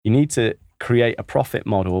You need to create a profit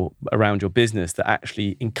model around your business that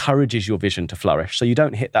actually encourages your vision to flourish. So you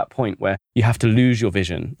don't hit that point where you have to lose your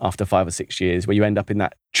vision after 5 or 6 years, where you end up in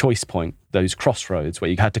that choice point, those crossroads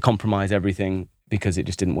where you had to compromise everything because it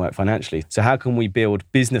just didn't work financially. So how can we build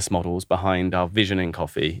business models behind our vision in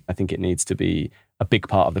coffee? I think it needs to be a big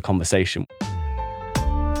part of the conversation.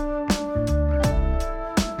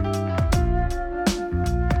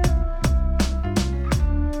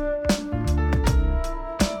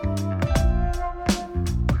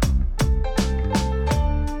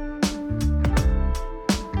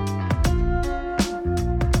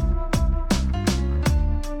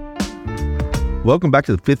 Welcome back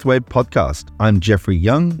to the Fifth Wave podcast. I'm Jeffrey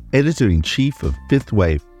Young, Editor-in-Chief of Fifth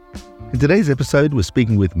Wave. In today's episode, we're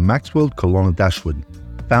speaking with Maxwell Colonna-Dashwood,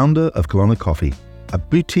 founder of Colonna Coffee, a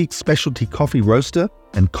boutique specialty coffee roaster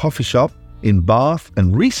and coffee shop in Bath,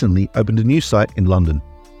 and recently opened a new site in London.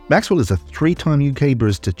 Maxwell is a 3-time UK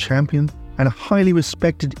barista champion and a highly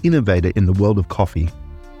respected innovator in the world of coffee,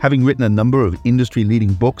 having written a number of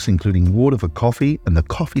industry-leading books, including Water for Coffee and the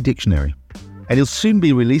Coffee Dictionary. And he'll soon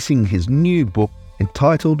be releasing his new book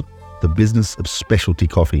entitled The Business of Specialty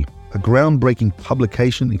Coffee, a groundbreaking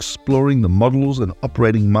publication exploring the models and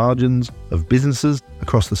operating margins of businesses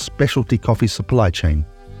across the specialty coffee supply chain.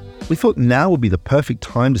 We thought now would be the perfect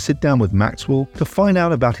time to sit down with Maxwell to find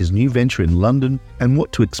out about his new venture in London and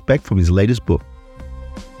what to expect from his latest book.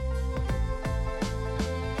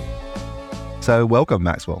 So welcome,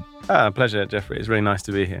 Maxwell. Pleasure, Jeffrey. It's really nice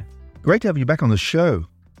to be here. Great to have you back on the show.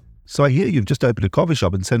 So I hear you've just opened a coffee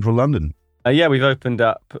shop in central London. Yeah, we've opened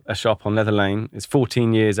up a shop on Leather Lane. It's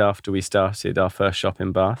 14 years after we started our first shop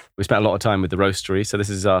in Bath. We spent a lot of time with the roastery, so this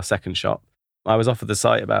is our second shop. I was offered the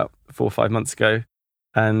site about 4 or 5 months ago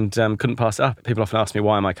and couldn't pass it up. People often ask me,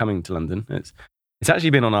 why am I coming to London? It's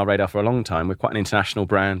actually been on our radar for a long time. We're quite an international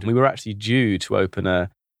brand. We were actually due to open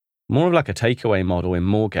more of like a takeaway model in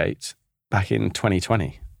Moorgate back in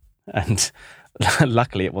 2020. And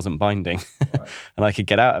luckily, it wasn't binding and I could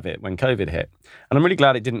get out of it when COVID hit. And I'm really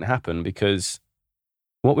glad it didn't happen, because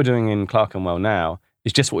what we're doing in Clerkenwell now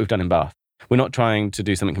is just what we've done in Bath. We're not trying to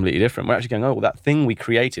do something completely different. We're actually going, well, that thing we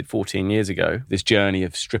created 14 years ago, this journey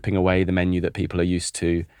of stripping away the menu that people are used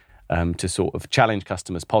to sort of challenge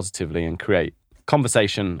customers positively and create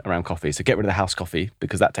conversation around coffee. So get rid of the house coffee,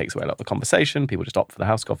 because that takes away a lot of the conversation. People just opt for the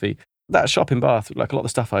house coffee. That shop in Bath, like a lot of the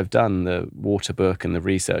stuff I've done, the water book and the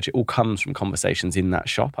research, it all comes from conversations in that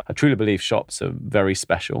shop. I truly believe shops are very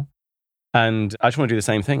special. And I just want to do the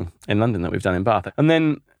same thing in London that we've done in Bath. And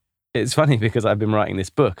then it's funny because I've been writing this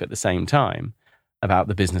book at the same time about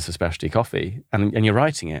the business of specialty coffee. And you're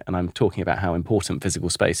writing it, and I'm talking about how important physical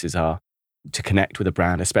spaces are to connect with a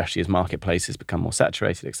brand, especially as marketplaces become more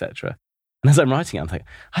saturated, etc. And as I'm writing it, I'm thinking,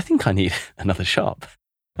 I think I need another shop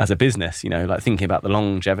as a business, like thinking about the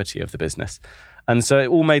longevity of the business. And so it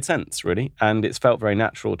all made sense, really. And it's felt very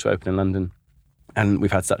natural to open in London. And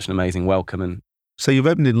we've had such an amazing welcome. And so you've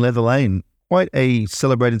opened in Leather Lane, quite a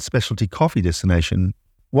celebrated specialty coffee destination.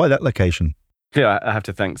 Why that location? Yeah, I have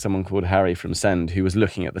to thank someone called Harry from Send, who was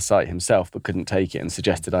looking at the site himself but couldn't take it and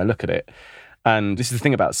suggested I look at it. And this is the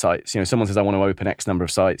thing about sites. Someone says, I want to open X number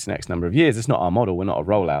of sites in X number of years. It's not our model. We're not a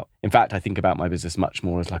rollout. In fact, I think about my business much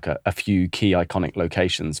more as like a few key iconic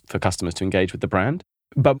locations for customers to engage with the brand.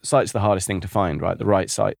 But site's the hardest thing to find, right? The right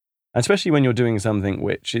site. And especially when you're doing something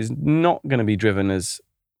which is not going to be driven as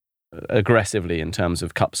aggressively in terms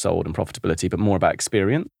of cups sold and profitability, but more about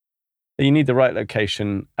experience. You need the right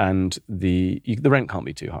location, and the rent can't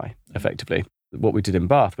be too high, effectively. What we did in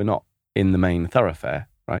Bath, we're not in the main thoroughfare.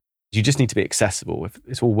 You just need to be accessible.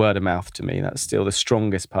 It's all word of mouth to me. That's still the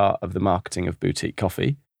strongest part of the marketing of boutique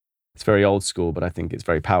coffee. It's very old school, but I think it's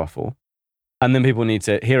very powerful. And then people need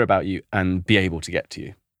to hear about you and be able to get to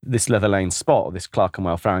you. This Leather Lane spot, or this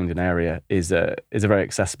Clerkenwell Farringdon area, is a very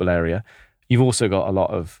accessible area. You've also got a lot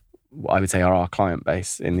of what I would say are our client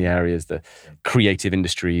base in the areas, the creative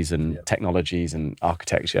industries and technologies and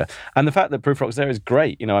architecture. And the fact that Prufrock's there is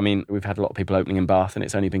great. We've had a lot of people opening in Bath, and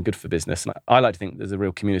it's only been good for business. And I like to think there's a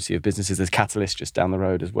real community of businesses. There's Catalyst just down the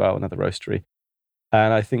road as well, another roastery.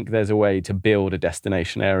 And I think there's a way to build a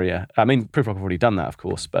destination area. Prufrock have already done that, of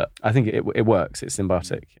course, but I think it works. It's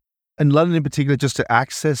symbiotic. And London in particular, just to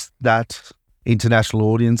access that international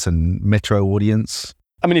audience and metro audience?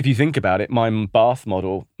 If you think about it, my Bath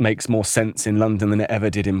model makes more sense in London than it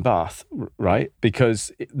ever did in Bath, right?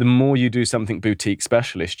 Because the more you do something boutique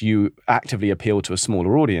specialist, you actively appeal to a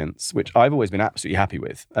smaller audience, which I've always been absolutely happy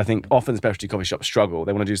with. I think often specialty coffee shops struggle.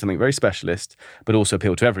 They want to do something very specialist, but also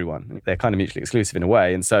appeal to everyone. They're kind of mutually exclusive in a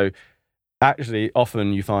way. And so Actually,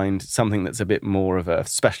 often you find something that's a bit more of a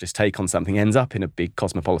specialist take on something ends up in a big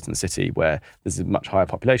cosmopolitan city where there's a much higher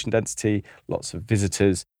population density, lots of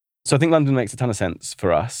visitors. So I think London makes a ton of sense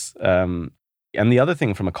for us. And the other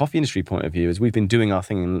thing from a coffee industry point of view is we've been doing our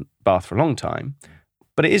thing in Bath for a long time,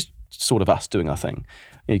 but it is sort of us doing our thing.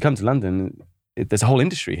 You come to London, there's a whole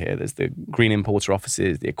industry here. There's the green importer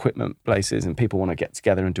offices, the equipment places, and people want to get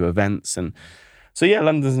together and do events. And so, yeah,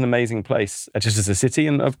 London's an amazing place just as a city.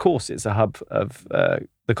 And of course, it's a hub of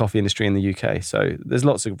the coffee industry in the UK. So there's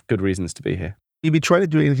lots of good reasons to be here. You'd be trying to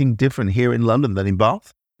do anything different here in London than in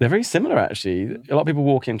Bath? They're very similar, actually. A lot of people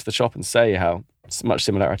walk into the shop and say how much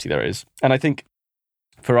similarity there is. And I think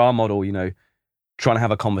for our model, trying to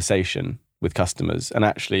have a conversation with customers. And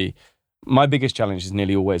actually, my biggest challenge is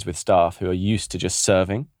nearly always with staff who are used to just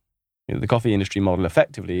serving. The coffee industry model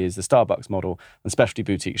effectively is the Starbucks model, and specialty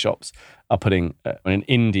boutique shops are putting an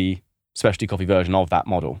indie specialty coffee version of that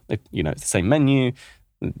model. It's the same menu,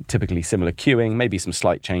 typically similar queuing, maybe some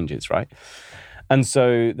slight changes, right? And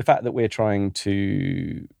so the fact that we're trying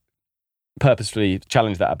to purposefully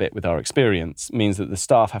challenge that a bit with our experience means that the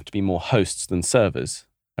staff have to be more hosts than servers.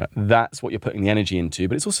 That's what you're putting the energy into,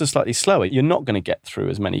 but it's also slightly slower. You're not going to get through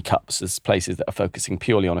as many cups as places that are focusing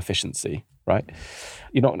purely on efficiency, right?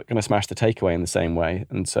 You're not going to smash the takeaway in the same way.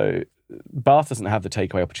 And so Bath doesn't have the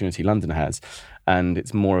takeaway opportunity London has, and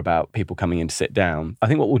it's more about people coming in to sit down. I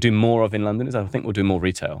think what we'll do more of in London is I think we'll do more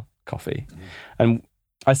retail coffee. And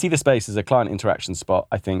I see the space as a client interaction spot.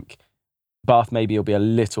 I think Bath maybe will be a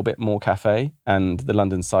little bit more cafe, and the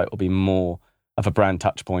London site will be more of a brand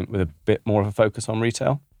touch point with a bit more of a focus on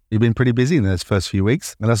retail. You've been pretty busy in those first few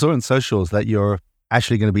weeks. And I saw on socials that you're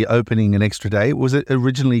actually going to be opening an extra day. Was it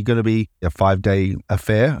originally going to be a 5-day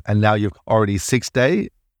affair and now you're already 6-day?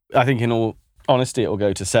 I think in all honesty, it will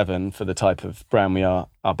go to 7 for the type of brand we are.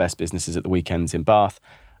 Our best business is at the weekends in Bath.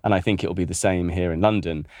 And I think it will be the same here in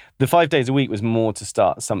London. The 5 days a week was more to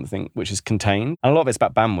start something which is contained. And a lot of it's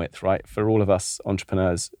about bandwidth, right? For all of us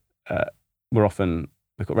entrepreneurs,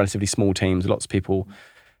 we've got relatively small teams, lots of people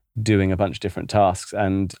doing a bunch of different tasks.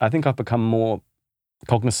 And I think I've become more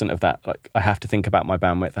cognizant of that. Like, I have to think about my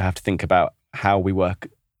bandwidth. I have to think about how we work.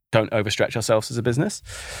 Don't overstretch ourselves as a business.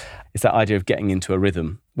 It's that idea of getting into a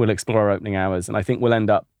rhythm. We'll explore our opening hours, and I think we'll end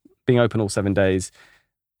up being open all 7 days.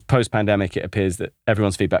 Post-pandemic, it appears that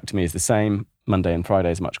everyone's feedback to me is the same. Monday and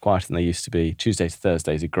Friday is much quieter than they used to be. Tuesdays to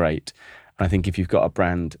Thursdays are great. And I think if you've got a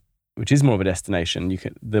brand which is more of a destination,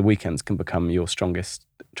 the weekends can become your strongest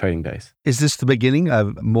trading days. Is this the beginning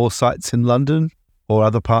of more sites in London or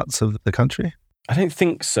other parts of the country? I don't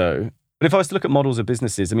think so. But if I was to look at models of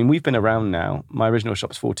businesses, I mean, we've been around now. My original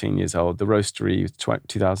shop's 14 years old. The roastery was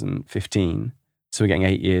 2015. So we're getting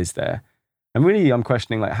 8 years there. And really, I'm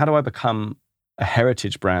questioning, how do I become a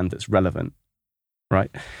heritage brand that's relevant, right?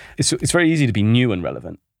 It's very easy to be new and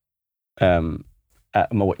relevant.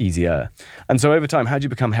 More easier. And so over time, how do you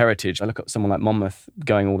become heritage? I look at someone like Monmouth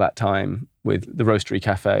going all that time with the Roastery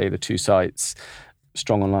Cafe, the 2 sites,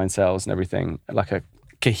 strong online sales and everything, like a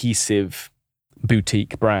cohesive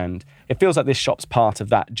boutique brand. It feels like this shop's part of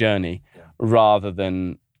that journey rather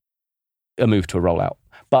than a move to a rollout.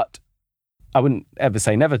 But I wouldn't ever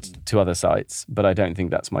say never to other sites, but I don't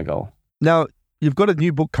think that's my goal. Now, you've got a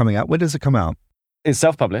new book coming out. When does it come out? It's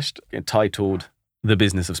self-published, titled The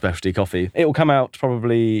Business of Specialty Coffee. It will come out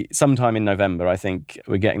probably sometime in November. I think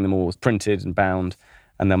we're getting them all printed and bound,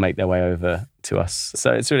 and they'll make their way over to us.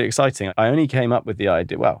 So it's really exciting. I only came up with the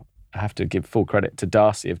idea, I have to give full credit to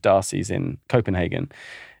Darcy of Darcy's in Copenhagen.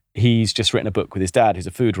 He's just written a book with his dad, who's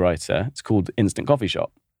a food writer. It's called Instant Coffee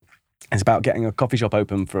Shop. It's about getting a coffee shop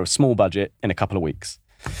open for a small budget in a couple of weeks.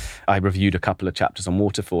 I reviewed a couple of chapters on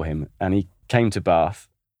water for him, and he came to Bath,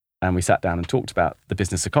 and we sat down and talked about the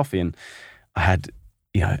business of coffee. And I had,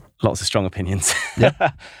 lots of strong opinions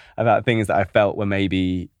about things that I felt were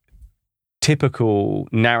maybe typical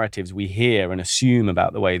narratives we hear and assume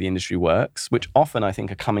about the way the industry works, which often I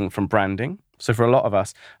think are coming from branding. So for a lot of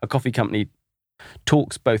us, a coffee company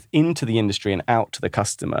talks both into the industry and out to the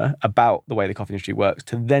customer about the way the coffee industry works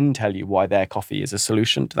to then tell you why their coffee is a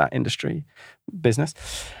solution to that industry business.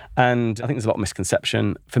 And I think there's a lot of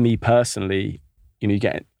misconception. For me personally,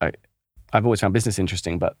 I've always found business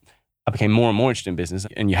interesting, but I became more and more interested in business,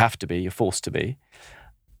 and you're forced to be.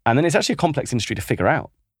 And then it's actually a complex industry to figure out,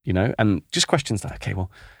 and just questions like, okay, well,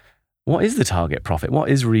 what is the target profit? What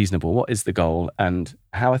is reasonable? What is the goal? And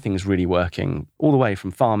how are things really working all the way from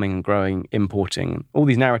farming and growing, importing, all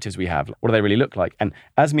these narratives we have, what do they really look like? And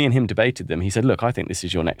as me and him debated them, he said, look, I think this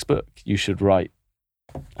is your next book. You should write.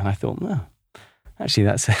 And I thought, actually,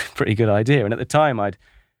 that's a pretty good idea. And at the time, I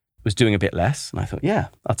was doing a bit less. And I thought, yeah,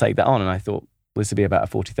 I'll take that on. And I thought, This would be about a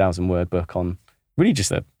 40,000 word book on really just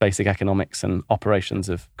the basic economics and operations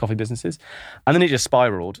of coffee businesses. And then it just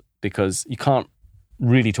spiraled because you can't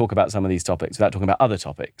really talk about some of these topics without talking about other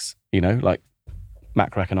topics, like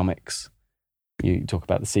macroeconomics. You talk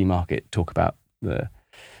about the sea market, talk about the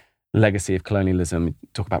legacy of colonialism,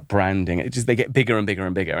 talk about branding. They get bigger and bigger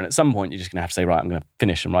and bigger. And at some point, you're just going to have to say, right, I'm going to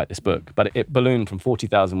finish and write this book. But it ballooned from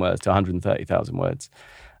 40,000 words to 130,000 words.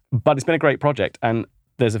 But it's been a great project. And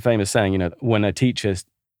there's a famous saying, when a teacher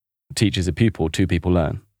teaches a pupil, two people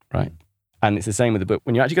learn, right? And it's the same with the book.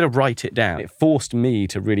 When you actually got to write it down, it forced me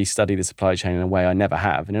to really study the supply chain in a way I never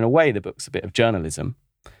have. And in a way, the book's a bit of journalism,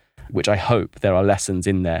 which I hope there are lessons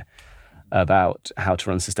in there about how to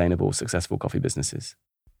run sustainable, successful coffee businesses.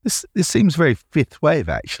 This seems very fifth wave,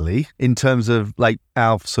 actually, in terms of like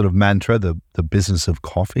our sort of mantra, the business of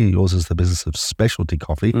coffee. Yours is the business of specialty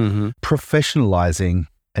coffee. Mm-hmm. Professionalizing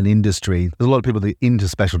an industry. There's a lot of people that are into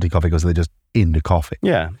specialty coffee because they're just into coffee.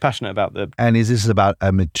 Yeah, passionate about the... And is this about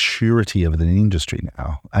a maturity of an industry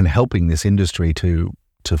now and helping this industry to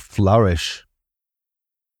flourish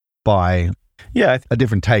by a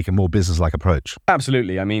different take, a more business-like approach?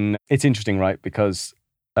 Absolutely. I mean, it's interesting, right? Because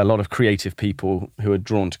a lot of creative people who are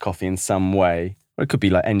drawn to coffee in some way, or it could be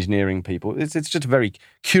like engineering people. It's just very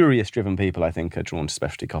curious-driven people, I think, are drawn to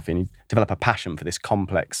specialty coffee, and you develop a passion for this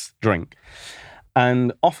complex drink.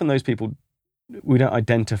 And often those people, we don't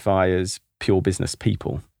identify as pure business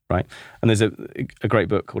people, right? And there's a great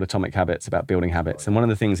book called Atomic Habits about building habits. And one of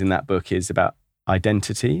the things in that book is about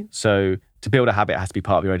identity. So to build a habit, it has to be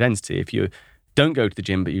part of your identity. If you don't go to the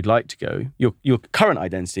gym, but you'd like to go, your current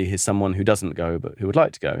identity is someone who doesn't go, but who would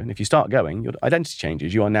like to go. And if you start going, your identity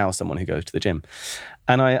changes. You are now someone who goes to the gym.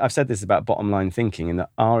 And I've said this about bottom line thinking, in that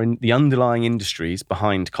the underlying industries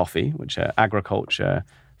behind coffee, which are agriculture,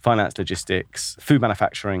 finance, logistics, food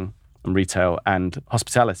manufacturing and retail, and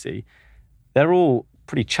hospitality, they're all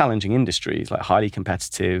pretty challenging industries, like highly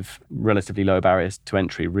competitive, relatively low barriers to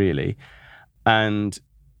entry, really. And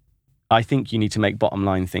I think you need to make bottom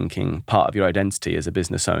line thinking part of your identity as a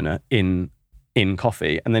business owner in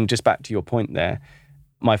coffee. And then just back to your point there,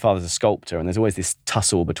 my father's a sculptor, and there's always this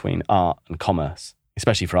tussle between art and commerce,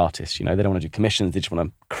 especially for artists. They don't want to do commissions, they just want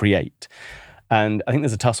to create. And I think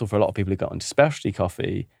there's a tussle for a lot of people who got into specialty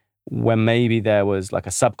coffee when maybe there was like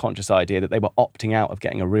a subconscious idea that they were opting out of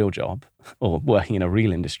getting a real job or working in a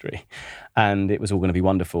real industry, and it was all going to be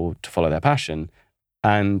wonderful to follow their passion.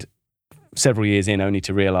 And several years in, only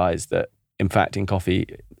to realize that, in fact, in coffee,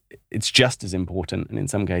 it's just as important, and in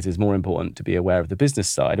some cases more important, to be aware of the business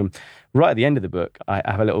side. And right at the end of the book, I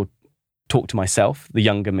have a little talk to myself, the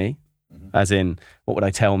younger me, as in, what would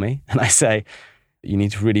I tell me? And I say, you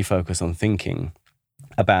need to really focus on thinking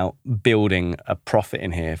about building a profit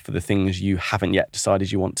in here for the things you haven't yet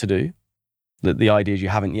decided you want to do, the ideas you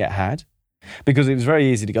haven't yet had. Because it was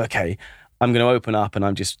very easy to go, okay, I'm going to open up and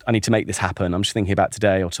I need to make this happen. I'm just thinking about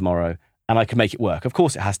today or tomorrow, and I can make it work. Of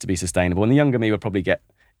course, it has to be sustainable. And the younger me would probably get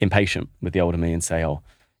impatient with the older me and say, oh,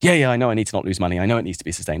 yeah, I know I need to not lose money. I know it needs to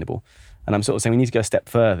be sustainable. And I'm sort of saying we need to go a step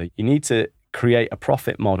further. You need to create a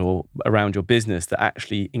profit model around your business that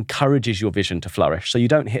actually encourages your vision to flourish. So you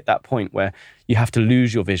don't hit that point where you have to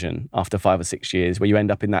lose your vision after 5 or 6 years, where you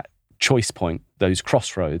end up in that choice point, those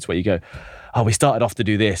crossroads where you go, oh, we started off to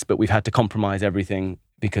do this, but we've had to compromise everything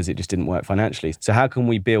because it just didn't work financially. So how can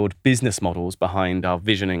we build business models behind our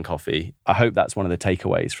vision in coffee? I hope that's one of the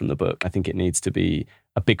takeaways from the book. I think it needs to be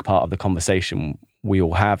a big part of the conversation we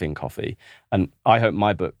all have in coffee. And I hope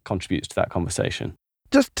my book contributes to that conversation.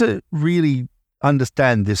 Just to really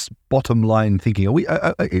understand this bottom line thinking,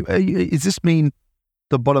 does this mean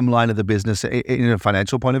the bottom line of the business in a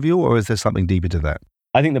financial point of view, or is there something deeper to that?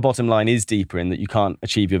 I think the bottom line is deeper in that you can't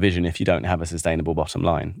achieve your vision if you don't have a sustainable bottom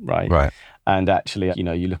line, right? Right. And actually,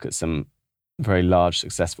 you look at some very large,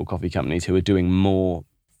 successful coffee companies who are doing more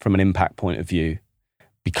from an impact point of view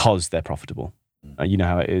because they're profitable. You know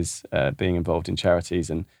how it is being involved in charities,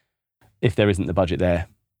 and if there isn't the budget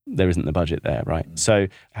there isn't the budget there, right? So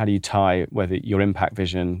how do you tie whether your impact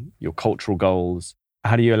vision, your cultural goals,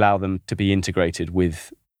 how do you allow them to be integrated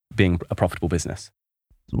with being a profitable business?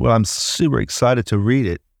 Well, I'm super excited to read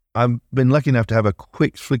it. I've been lucky enough to have a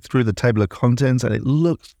quick flick through the table of contents, and it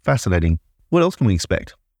looks fascinating. What else can we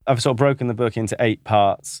expect? I've sort of broken the book into 8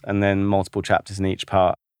 parts and then multiple chapters in each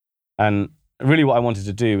part. And really what I wanted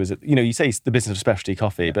to do is, you say it's the business of specialty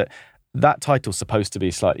coffee, but that title's supposed to be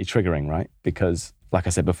slightly triggering, right? Because, like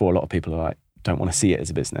I said before, a lot of people are don't want to see it as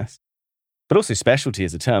a business. But also specialty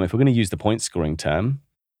as a term, if we're going to use the point scoring term,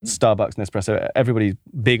 Starbucks, Nespresso, everybody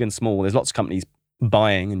big and small, there's lots of companies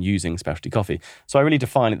buying and using specialty coffee. So I really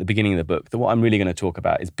define at the beginning of the book that what I'm really going to talk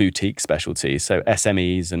about is boutique specialty. So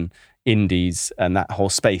SMEs and indies and that whole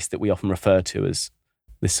space that we often refer to as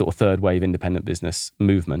this sort of third wave independent business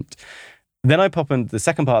movement. Then I pop into the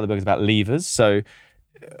second part of the book is about levers. So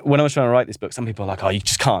when I was trying to write this book, some people are like, oh, you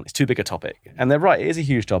just can't. It's too big a topic. And they're right. It is a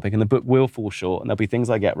huge topic and the book will fall short and there'll be things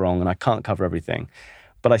I get wrong and I can't cover everything.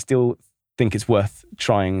 But I still think it's worth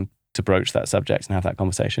trying to broach that subject and have that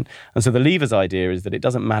conversation. And so the levers idea is that it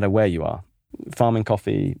doesn't matter where you are. Farming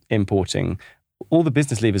coffee, importing, all the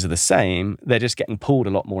business levers are the same. They're just getting pulled a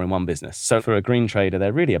lot more in one business. So for a green trader,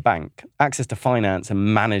 they're really a bank. Access to finance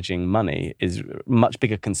and managing money is a much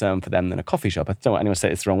bigger concern for them than a coffee shop. I don't want anyone to say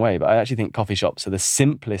it's the wrong way, but I actually think coffee shops are the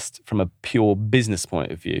simplest from a pure business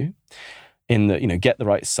point of view in that, get the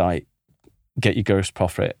right site, get your gross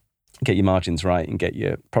profit, get your margins right and get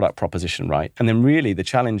your product proposition right. And then really the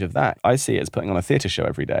challenge of that, I see it as putting on a theatre show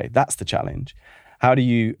every day. That's the challenge. How do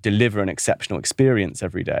you deliver an exceptional experience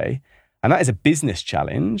every day? And that is a business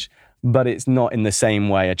challenge, but it's not in the same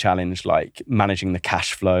way a challenge like managing the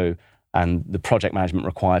cash flow and the project management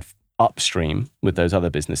required upstream with those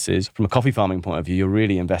other businesses. From a coffee farming point of view, you're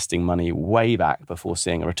really investing money way back before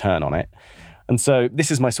seeing a return on it. And so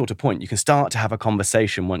this is my sort of point. You can start to have a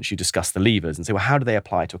conversation once you discuss the levers and say, well, how do they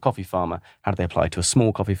apply to a coffee farmer? How do they apply to a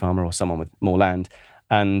small coffee farmer or someone with more land?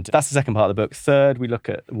 And that's the second part of the book. Third, we look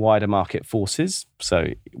at wider market forces. So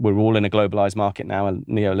we're all in a globalized market now, a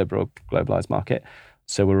neoliberal globalized market.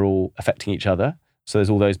 So we're all affecting each other. So there's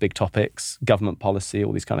all those big topics, government policy,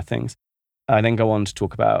 all these kind of things. I then go on to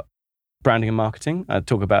talk about branding and marketing. I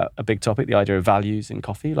talk about a big topic, the idea of values in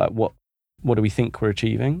coffee, like what do we think we're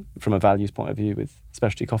achieving from a values point of view with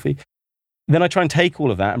specialty coffee? Then I try and take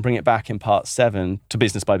all of that and bring it back in part 7 to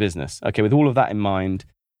business by business. Okay, with all of that in mind,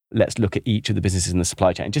 let's look at each of the businesses in the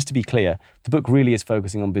supply chain. Just to be clear, the book really is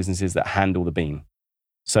focusing on businesses that handle the bean.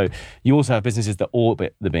 So you also have businesses that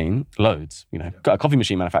orbit the bean, loads. A coffee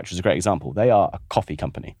machine manufacturer is a great example. They are a coffee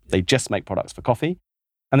company. They just make products for coffee.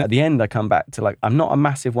 And at the end, I come back to I'm not a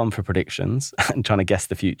massive one for predictions and trying to guess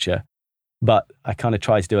the future, but I kind of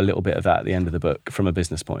try to do a little bit of that at the end of the book from a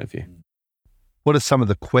business point of view. What are some of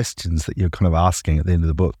the questions that you're kind of asking at the end of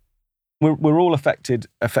the book? We're all affected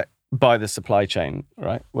by the supply chain,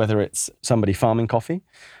 right? Whether it's somebody farming coffee,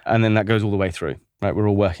 and then that goes all the way through, right? We're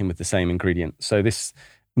all working with the same ingredient. So this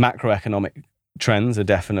macroeconomic trends are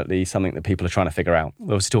definitely something that people are trying to figure out.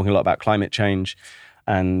 We're obviously talking a lot about climate change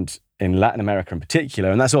and in Latin America in particular,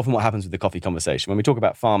 and that's often what happens with the coffee conversation. When we talk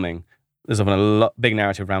about farming, there's often big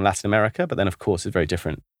narrative around Latin America, but then of course it's very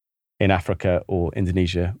different in Africa or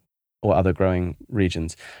Indonesia or other growing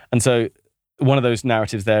regions. And so one of those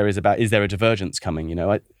narratives there is about, is there a divergence coming?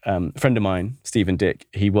 A friend of mine, Stephen Dick,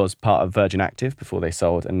 he was part of Virgin Active before they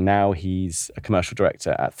sold, and now he's a commercial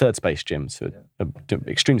director at Third Space Gyms, who are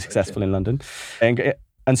extremely successful in London.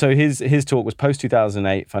 And so his talk was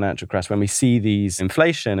post-2008 financial crash, when we see these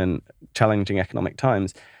inflation and challenging economic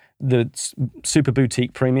times, the super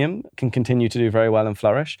boutique premium can continue to do very well and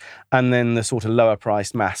flourish, and then the sort of lower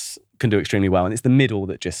priced mass can do extremely well, and it's the middle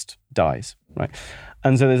that just dies, right?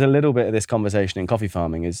 And so there's a little bit of this conversation in coffee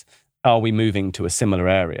farming is, are we moving to a similar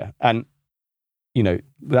area? And,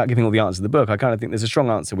 without giving all the answers of the book, I kind of think there's a strong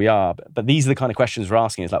answer we are. But these are the kind of questions we're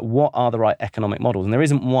asking. It's like, what are the right economic models? And there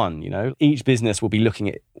isn't one, Each business will be looking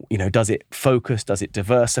at, does it focus? Does it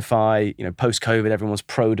diversify? Post-COVID, everyone's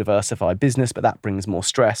pro-diversified business, but that brings more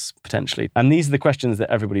stress, potentially. And these are the questions that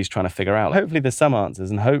everybody's trying to figure out. Hopefully there's some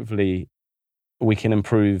answers, and hopefully we can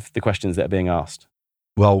improve the questions that are being asked.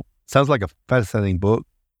 Well, sounds like a fascinating book.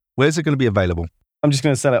 Where's it going to be available? I'm just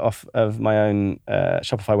going to sell it off of my own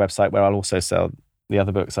Shopify website, where I'll also sell the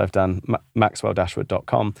other books I've done,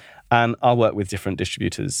 maxwelldashwood.com. And I'll work with different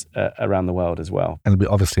distributors around the world as well. And it'll be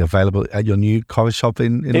obviously available at your new coffee shop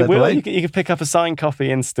in Leather Lane? You can pick up a signed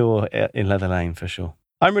copy in store in Leather Lane for sure.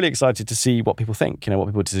 I'm really excited to see what people think, what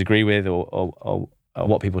people disagree with or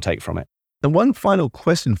what people take from it. And one final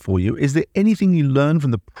question for you. Is there anything you learned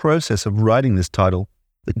from the process of writing this title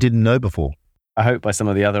that you didn't know before? I hope by some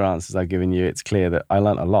of the other answers I've given you, it's clear that I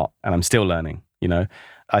learned a lot and I'm still learning.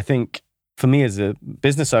 I think for me as a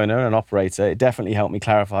business owner and operator, it definitely helped me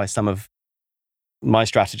clarify some of my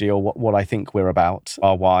strategy or what I think we're about,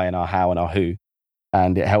 our why and our how and our who.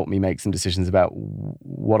 And it helped me make some decisions about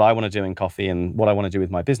what I want to do in coffee and what I want to do with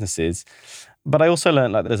my businesses. But I also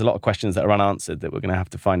learned there's a lot of questions that are unanswered that we're going to have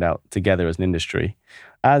to find out together as an industry.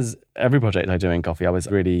 As every project I do in coffee, I was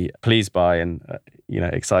really pleased by and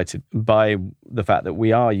excited by the fact that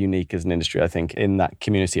we are unique as an industry, I think, in that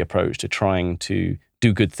community approach to trying to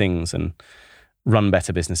do good things and run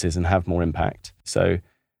better businesses and have more impact. So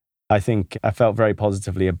I think I felt very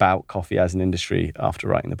positively about coffee as an industry after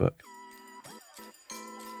writing the book.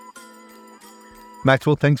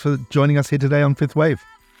 Maxwell, thanks for joining us here today on Fifth Wave.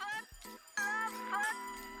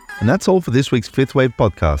 And that's all for this week's Fifth Wave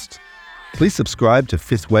podcast. Please subscribe to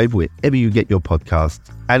Fifth Wave wherever you get your podcasts.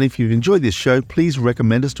 And if you've enjoyed this show, please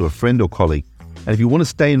recommend us to a friend or colleague. And if you want to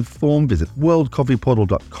stay informed, visit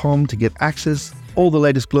worldcoffeeportal.com to get access to all the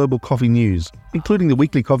latest global coffee news, including the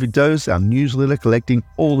weekly coffee dose, our newsletter collecting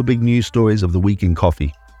all the big news stories of the week in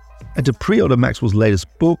coffee. And to pre-order Maxwell's latest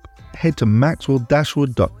book, head to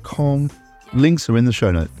maxwelldashwood.com. Links are in the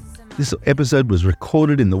show notes. This episode was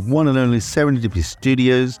recorded in the one and only Serendipity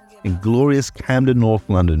Studios in glorious Camden, North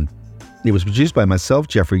London. It was produced by myself,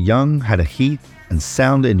 Jeffrey Young, Hannah Heath, and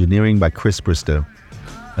sound engineering by Chris Bristow.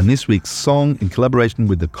 And this week's song, in collaboration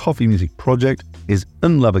with the Coffee Music Project, is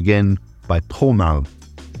In Love Again by Paul Mal.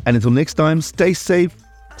 And until next time, stay safe,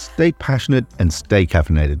 stay passionate, and stay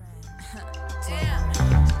caffeinated. Damn,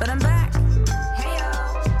 but I'm back. Hey,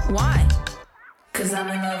 yo. Why? 'Cause I'm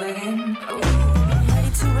in love again. Ooh,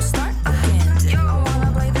 ready to restart again. I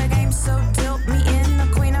wanna play the game, so tilt me in the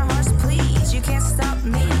Queen of Hearts, please. You can't stop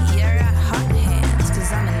me. I got hot hands,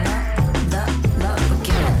 'cause I'm in love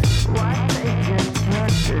again. Why take your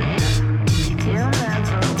chances? You'll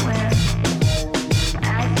never win.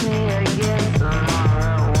 Ask me again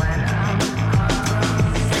tomorrow when I'm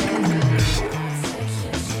heartbroken. Take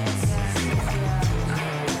your chances if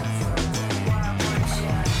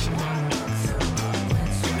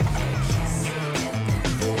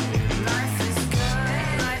life is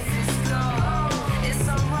good, life is gold. It's a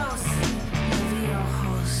roast. Maybe your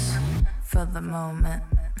host for the moment.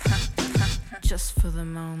 Just for the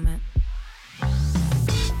moment.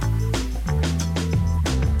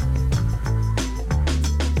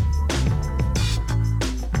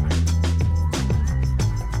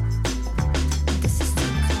 This is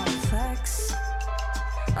too complex.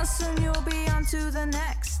 I'll soon you'll be on to the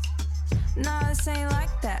next. Nah, this ain't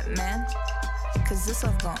like that, man. 'Cause this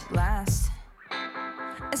love won't last.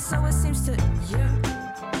 And so it seems to you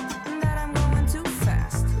that I'm going too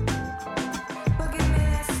fast. But give me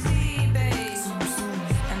that speed, babe,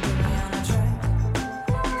 and put me on a track.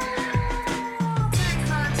 Take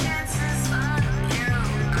my chances on you.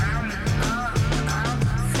 I'm in love, I'm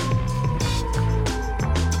a fool.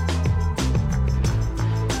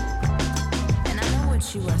 And I know what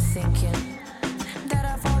you are thinking, that I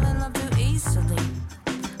fall in love too easily.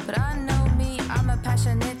 But I know me, I'm a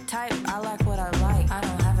passionate type. I like what I like. I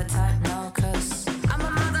don't have a type, no, 'cause I'm a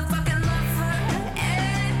motherfucking lover.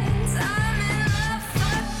 And I'm in love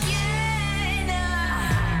again.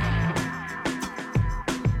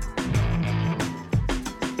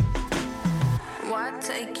 Why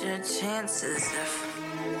take your chances if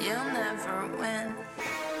you'll never win?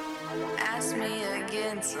 Ask me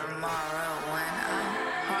again tomorrow when I'm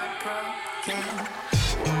heartbroken.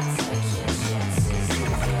 Why take your chances if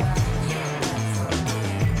you'll never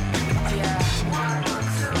win? Yeah, why look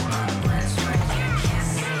through a lens when you can't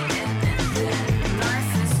see anything?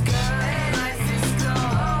 Life is good, life is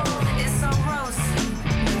gold. It's a roast.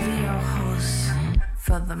 Maybe your host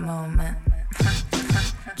for the moment.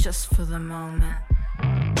 Just for the moment.